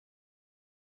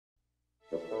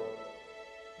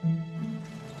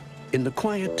In the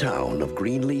quiet town of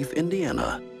Greenleaf,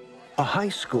 Indiana, a high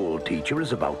school teacher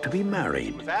is about to be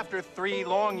married. After 3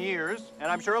 long years, and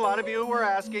I'm sure a lot of you were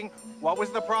asking, what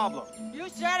was the problem? You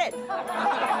said it.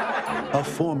 A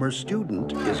former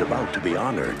student is about to be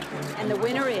honored. And the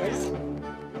winner is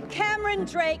Cameron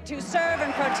Drake, to serve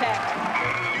and protect.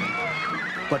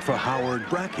 But for Howard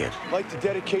Brackett, I'd like to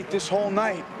dedicate this whole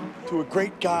night to a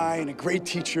great guy and a great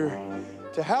teacher,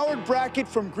 to Howard Brackett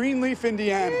from Greenleaf,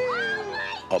 Indiana.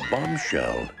 a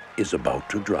bombshell is about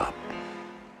to drop.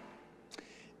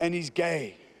 And he's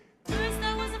gay.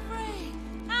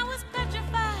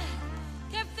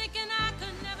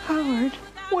 Howard,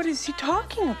 what is he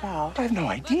talking about? I have no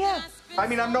idea. I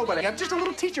mean, I'm nobody. I'm just a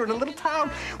little teacher in a little town.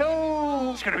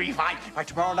 Oh, it's gonna be fine. By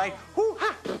tomorrow night,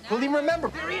 whoo-ha, we'll even remember.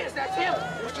 There he is, that's him,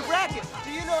 Mr. Brackett.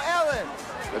 Do you know Ellen?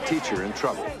 A teacher in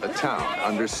trouble, a town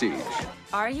under siege.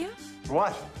 Are you?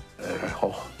 What?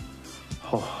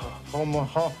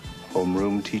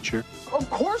 Homeroom teacher. Of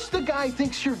course the guy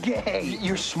thinks you're gay.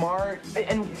 You're smart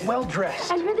and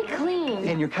well-dressed. And really clean.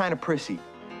 And you're kind of prissy.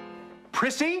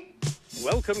 Prissy?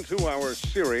 Welcome to our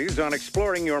series on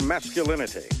exploring your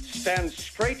masculinity. Stand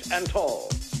straight and tall.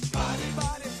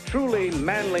 Truly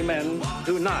manly men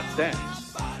do not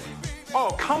dance.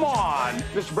 Oh, come on.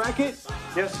 Mr. Brackett?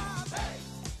 Yes?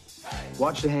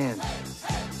 Watch the hands.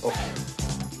 Oh.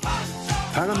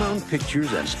 Paramount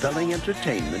Pictures and Spelling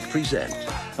Entertainment present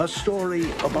a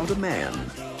story about a man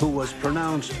who was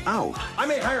pronounced out. I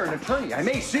may hire an attorney. I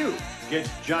may sue. It's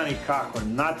Johnny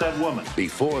Cochran, not that woman.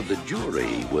 Before the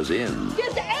jury was in.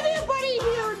 Does anybody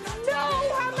here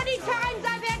know how many times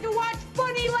I've had to watch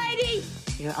Funny Lady?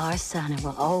 You're our son and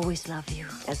we'll always love you,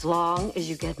 as long as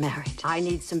you get married. I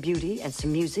need some beauty and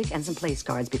some music and some place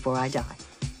cards before I die.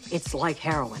 It's like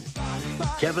heroin.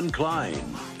 Kevin Kline.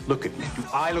 Look at me. Do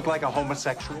I look like a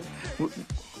homosexual?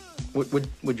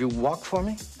 Would you walk for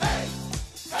me?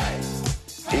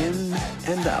 In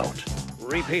and out.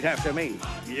 Repeat after me.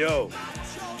 Yo.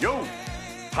 Yo.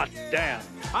 Hot damn.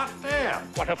 Hot damn.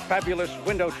 What a fabulous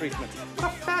window treatment.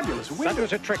 What a fabulous window. That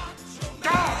was a trick.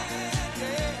 Ah!